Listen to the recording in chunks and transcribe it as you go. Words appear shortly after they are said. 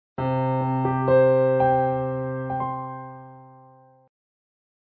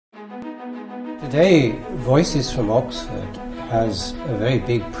Today, Voices from Oxford has a very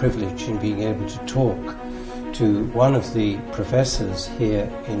big privilege in being able to talk to one of the professors here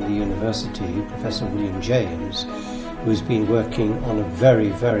in the university, Professor William James, who's been working on a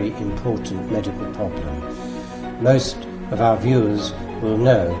very, very important medical problem. Most of our viewers will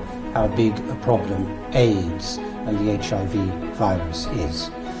know how big a problem AIDS and the HIV virus is.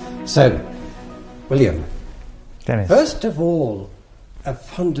 So, William, Dennis. First of all, a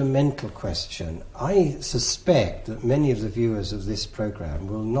fundamental question. I suspect that many of the viewers of this program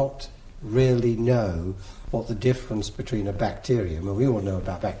will not really know what the difference between a bacterium, and we all know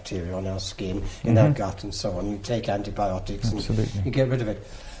about bacteria on our skin, in our gut and so on. You take antibiotics and you get rid of it.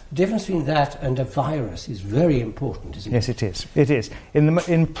 The difference between that and a virus is very important, isn't it? Yes, it is. It is.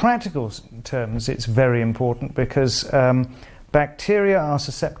 In practical terms, it's very important because bacteria are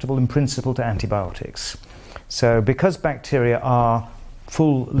susceptible in principle to antibiotics. So because bacteria are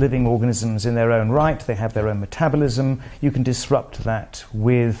full living organisms in their own right, they have their own metabolism, you can disrupt that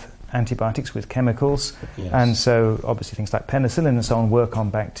with antibiotics, with chemicals, and so obviously things like penicillin and so on work on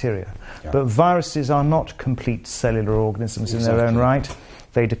bacteria. But viruses are not complete cellular organisms in their own right.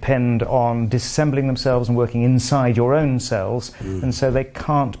 They depend on disassembling themselves and working inside your own cells, and so they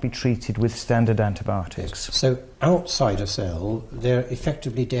can't be treated with standard antibiotics. So outside a cell, they're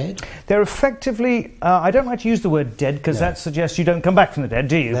effectively dead? They're effectively, I don't like to use the word dead because that suggests you don't come back from the dead,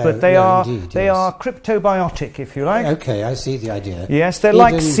 do you? No, but they are indeed, they are cryptobiotic, if you like. Okay, I see the idea. Yes, they're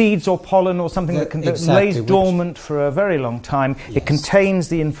like seeds or pollen or something that lays which dormant for a very long time. It contains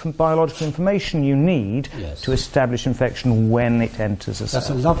the biological information you need to establish infection when it enters a cell. That's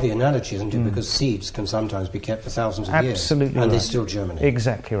a lovely analogy, isn't it? Because seeds can sometimes be kept for thousands of years. Absolutely and right. they still germinate.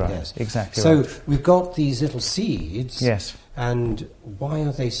 Exactly right. Yes. Exactly so right. we've got these little seeds. Yes. And why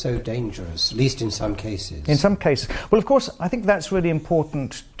are they so dangerous, at least in some cases? In some cases. Well, of course, I think that's really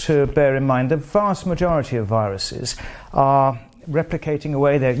important to bear in mind. The vast majority of viruses are replicating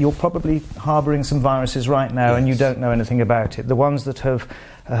away there. You're probably harbouring some viruses right now and you don't know anything about it. The ones that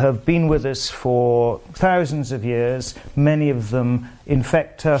have been with us for thousands of years, many of them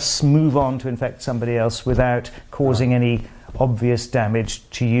infect us, move on to infect somebody else without causing any obvious damage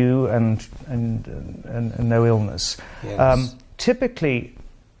to you and no illness. Typically,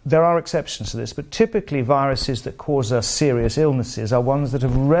 there are exceptions to this, but typically viruses that cause us serious illnesses are ones that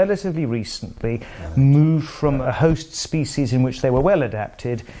have relatively recently moved from a host species in which they were well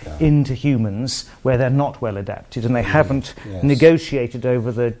adapted into humans where they're not well adapted, and they haven't negotiated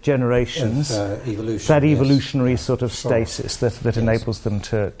over the generations that evolutionary sort of stasis that enables them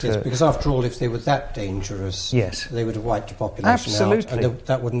to... Yes, because after all, if they were that dangerous, they would have wiped the population out, and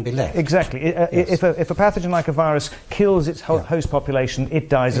that wouldn't be left. Exactly. If a pathogen like a virus kills its host population, it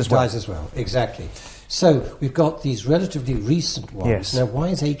dies as well. Dies as well, exactly. So we've got these relatively recent ones. Yes. Now, why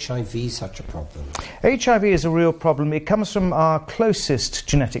is HIV such a problem? HIV is a real problem. It comes from our closest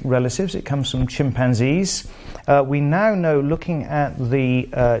genetic relatives. It comes from chimpanzees. We now know, looking at the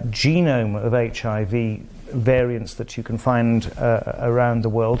genome of HIV variants that you can find around the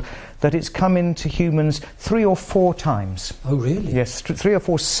world, that it's come into humans 3 or 4 times. Oh, really? Yes, 3 or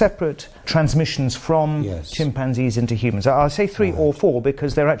 4 separate transmissions from chimpanzees into humans. I'll say 3 or 4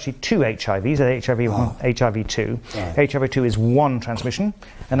 because there are actually 2 HIVs, HIV1, HIV2. HIV2 is 1 transmission,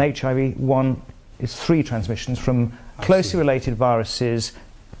 and HIV1 is 3 transmissions from closely related viruses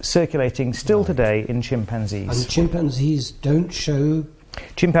circulating still today in chimpanzees. And chimpanzees don't show...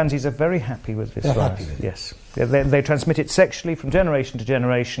 Chimpanzees are very happy with this virus. Happy with it. Yes. They transmit it sexually from generation to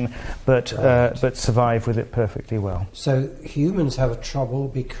generation, but survive with it perfectly well. So humans have trouble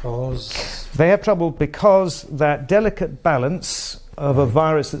because... They have trouble because that delicate balance of a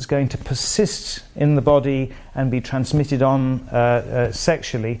virus that's going to persist in the body and be transmitted on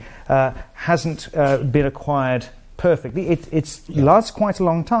sexually hasn't been acquired perfectly. It lasts quite a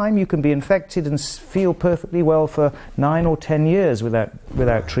long time. You can be infected and feel perfectly well for 9 or 10 years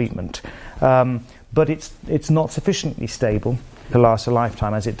without treatment. But it's not sufficiently stable to last a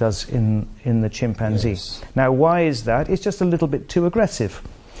lifetime as it does in the chimpanzee. Now, why is that? It's just a little bit too aggressive.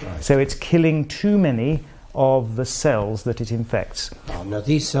 So it's killing too many of the cells that it infects. Now,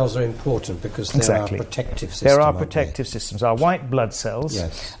 these cells are important because they're our protective system. They're our protective systems, our white blood cells.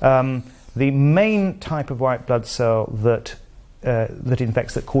 The main type of white blood cell that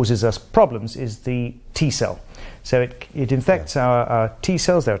infects, that causes us problems, is the T cell. So it infects our T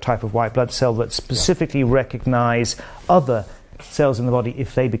cells. They're a type of white blood cell that specifically recognize other cells in the body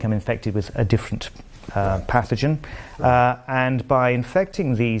if they become infected with a different pathogen. And by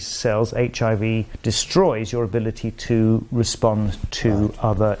infecting these cells, HIV destroys your ability to respond to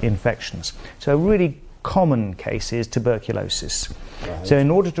other infections. So a really common case is tuberculosis. Right. So in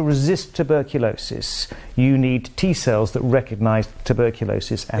order to resist tuberculosis, you need T cells that recognise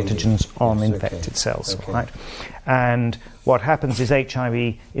tuberculosis antigens on infected cells. Okay. Right? And what happens is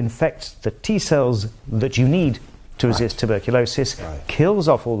HIV infects the T cells that you need to resist tuberculosis, kills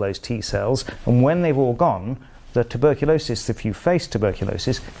off all those T cells, and when they've all gone, the tuberculosis, if you face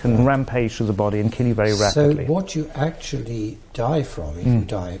tuberculosis, can rampage through the body and kill you very rapidly. So what you actually die from, if you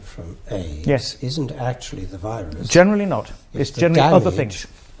die from AIDS, isn't actually the virus. Generally not. It's generally other things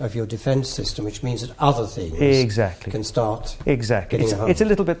of your defence system, which means that other things can start It's a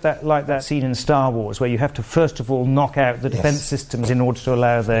little bit like that scene in Star Wars where you have to first of all knock out the defence systems in order to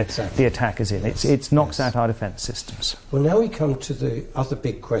allow the attackers in. It knocks out our defence systems. Well, now we come to the other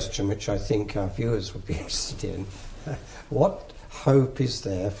big question, which I think our viewers would be interested in. What hope is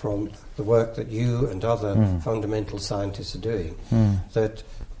there from the work that you and other fundamental scientists are doing that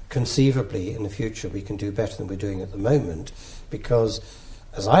conceivably in the future we can do better than we're doing at the moment? Because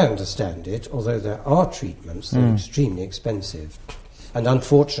as I understand it, although there are treatments, they're extremely expensive. And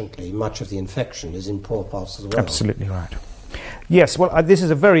unfortunately, much of the infection is in poor parts of the world. Absolutely right. Yes, well, this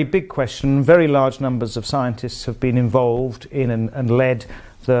is a very big question. Very large numbers of scientists have been involved in and led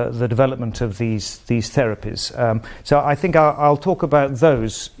the development of these therapies. So I think I'll talk about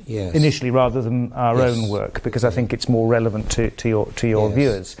those initially rather than our own work, because I think it's more relevant to your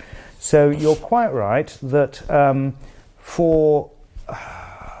viewers. So you're quite right that for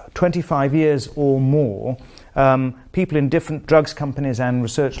 25 years or more, people in different drugs companies and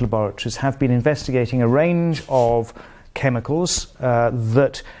research laboratories have been investigating a range of chemicals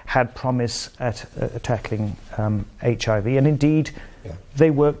that had promise at tackling HIV, and indeed they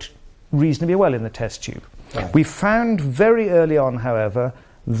worked reasonably well in the test tube. We found very early on, however,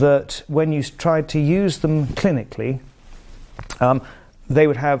 that when you tried to use them clinically, they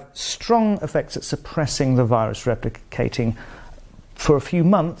would have strong effects at suppressing the virus replicating for a few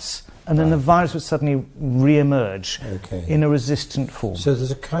months, and then the virus would suddenly re-emerge in a resistant form. So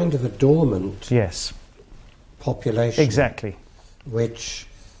there's a kind of a dormant population which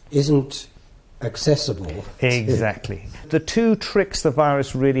isn't accessible. Exactly. The two tricks the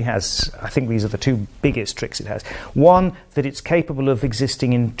virus really has, I think these are the two biggest tricks it has. One, that it's capable of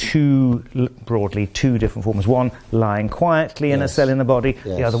existing in broadly two different forms. One, lying quietly in a cell in the body,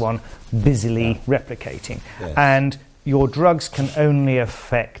 the other one, busily replicating. And your drugs can only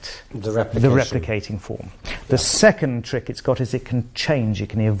affect the replicating form. The second trick it's got is it can change. It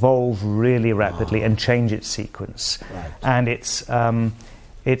can evolve really rapidly and change its sequence. And it's that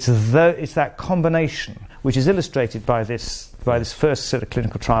combination which is illustrated by this first set of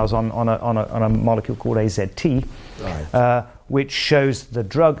clinical trials on a molecule called AZT, which shows the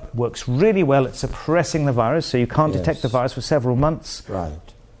drug works really well at suppressing the virus, so you can't detect the virus for several months.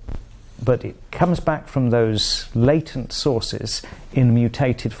 But it comes back from those latent sources in a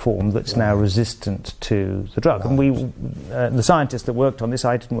mutated form that's now resistant to the drug. And the scientists that worked on this,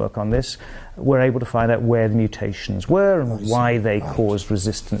 I didn't work on this, were able to find out where the mutations were and why they caused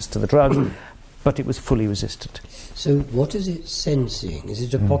resistance to the drug, but it was fully resistant. So what is it sensing? Is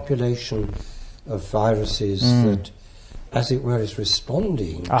it a population of viruses that, as it were, is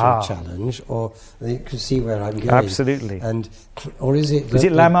responding to a challenge, or you can see where I'm going? Absolutely. Or is it... Is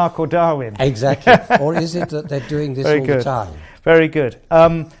it Lamarck or Darwin? Exactly. Or is it that they're doing this all the time? Very good.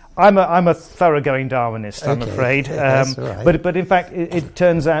 I'm a thoroughgoing Darwinist, I'm afraid. That's all right. But in fact, it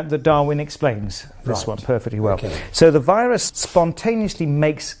turns out that Darwin explains this one perfectly well. So the virus spontaneously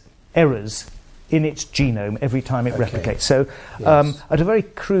makes errors in its genome every time it replicates. So at a very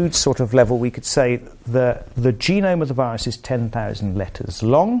crude sort of level, we could say the genome of the virus is 10,000 letters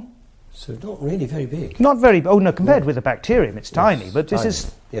long. So not really very big. Not very... Oh, no, compared with a bacterium, it's tiny, but this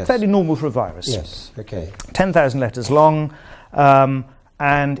is fairly normal for a virus. 10,000 letters long,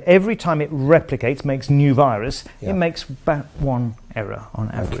 and every time it replicates, makes new virus, it makes about one error on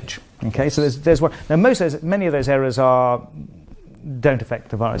average. So there's one... Now, many of those errors don't affect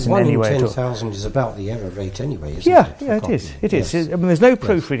the virus in any way at all. 1 in 10,000 is about the error rate anyway, isn't it? Yeah, it is. I mean, there's no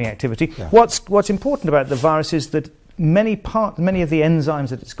proofreading activity. What's important about the virus is that many of the enzymes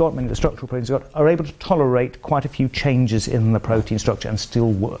that it's got, many of the structural proteins it's got, are able to tolerate quite a few changes in the protein structure and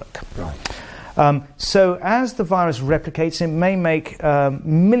still work. So as the virus replicates, it may make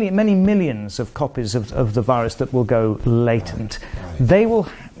many millions of copies of the virus that will go latent. They will...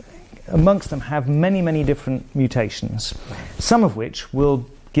 amongst them have many different mutations, some of which will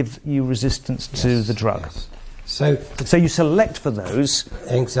give you resistance to the drug. So you select for those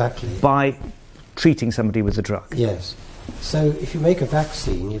by treating somebody with the drug. So if you make a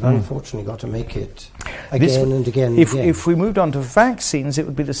vaccine, you've unfortunately got to make it again and again and again. If we moved on to vaccines, it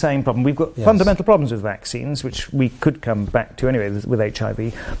would be the same problem. We've got fundamental problems with vaccines, which we could come back to anyway with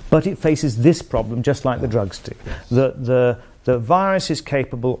HIV, but it faces this problem just like the drugs do. The virus is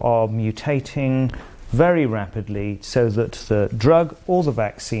capable of mutating very rapidly so that the drug or the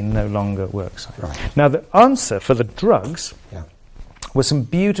vaccine no longer works. Right. Now, the answer for the drugs was some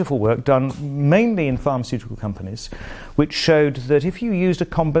beautiful work done mainly in pharmaceutical companies, which showed that if you used a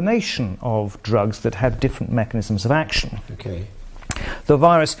combination of drugs that had different mechanisms of action, the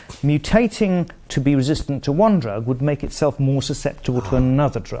virus mutating to be resistant to one drug would make itself more susceptible to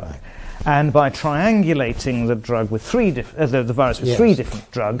another drug. And by triangulating the drug with the virus with three different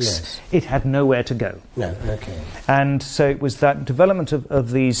drugs, it had nowhere to go. And so it was that development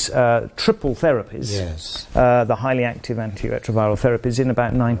of these triple therapies, the highly active antiretroviral therapies in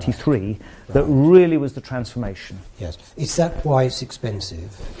about 93, that really was the transformation. Is that why it's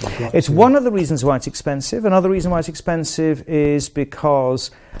expensive? It's one of the reasons why it's expensive. Another reason why it's expensive is because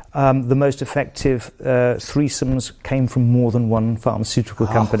the most effective threesomes came from more than one pharmaceutical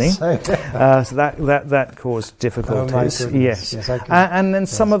company. So that caused difficulties. And then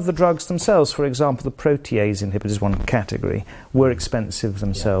some of the drugs themselves, for example, the protease inhibitors, one category, were expensive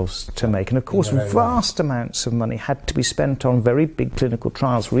themselves to make. And of course, vast amounts of money had to be spent on very big clinical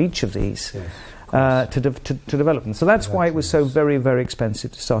trials for each of these. To develop them. So that's why it was so very, very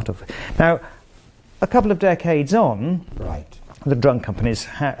expensive to start off with. Now, a couple of decades on, the drug companies,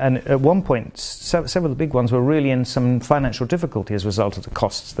 and at one point, several of the big ones were really in some financial difficulty as a result of the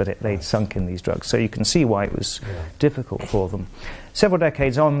costs that they'd sunk in these drugs. So you can see why it was difficult for them. Several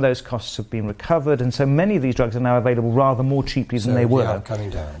decades on, those costs have been recovered, and so many of these drugs are now available rather more cheaply than they were. They are coming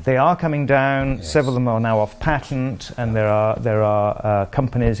down. They are coming down. Several of them are now off patent, and there are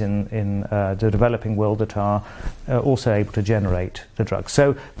companies in the developing world that are also able to generate the drugs.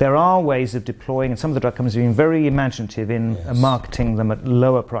 So there are ways of deploying, and some of the drug companies are being very imaginative in marketing them at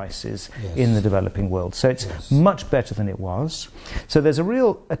lower prices in the developing world. So it's much better than it was. So there's a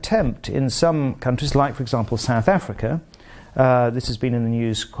real attempt in some countries, like, for example, South Africa, this has been in the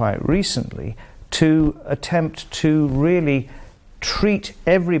news quite recently, to attempt to really treat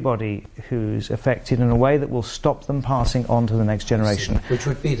everybody who's affected in a way that will stop them passing on to the next generation. Which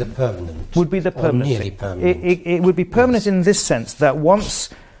would be the permanent. Would be the permanent. Or nearly permanent. It would be permanent in this sense that once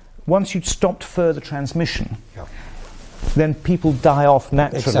you'd stopped further transmission, then people die off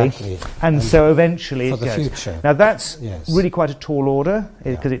naturally, and so eventually it goes. Future. Now that's really quite a tall order,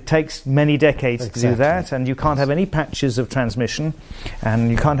 because it takes many decades to do that, and you can't have any patches of transmission,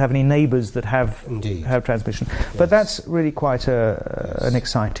 and you can't have any neighbours that have transmission. But that's really quite an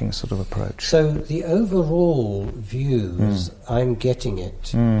exciting sort of approach. So the overall views, I'm getting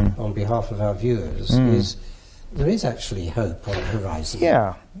it on behalf of our viewers, is there is actually hope on the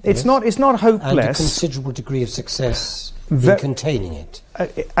horizon. It's not hopeless. And a considerable degree of success in containing it.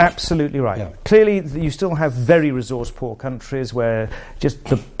 Absolutely right. Clearly, you still have very resource-poor countries where just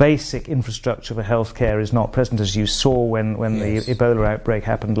the basic infrastructure for healthcare is not present, as you saw when the Ebola outbreak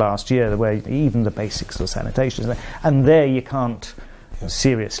happened last year, where even the basics of sanitation, and there you can't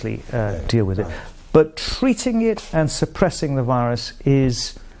seriously deal with it. But treating it and suppressing the virus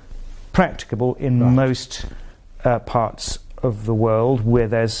is practicable in most parts of the world where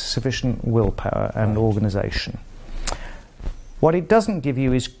there's sufficient willpower and organisation. What it doesn't give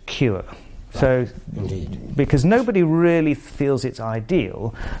you is cure. So, because nobody really feels it's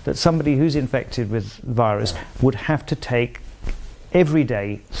ideal that somebody who's infected with virus would have to take every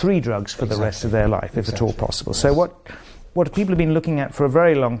day 3 drugs for the rest of their life, if at all possible. So what people have been looking at for a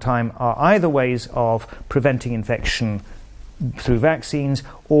very long time are either ways of preventing infection through vaccines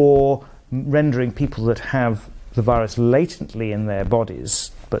or rendering people that have the virus latently in their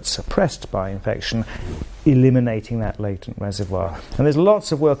bodies but suppressed by infection, eliminating that latent reservoir. And there's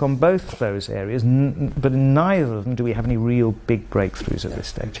lots of work on both those areas, but in neither of them do we have any real big breakthroughs at this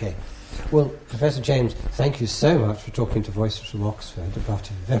stage. Well, Professor James, thank you so much for talking to Voices from Oxford about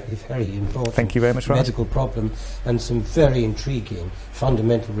a very, very important medical problem and some very intriguing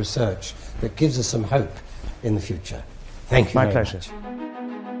fundamental research that gives us some hope in the future. Thank you very much. My pleasure.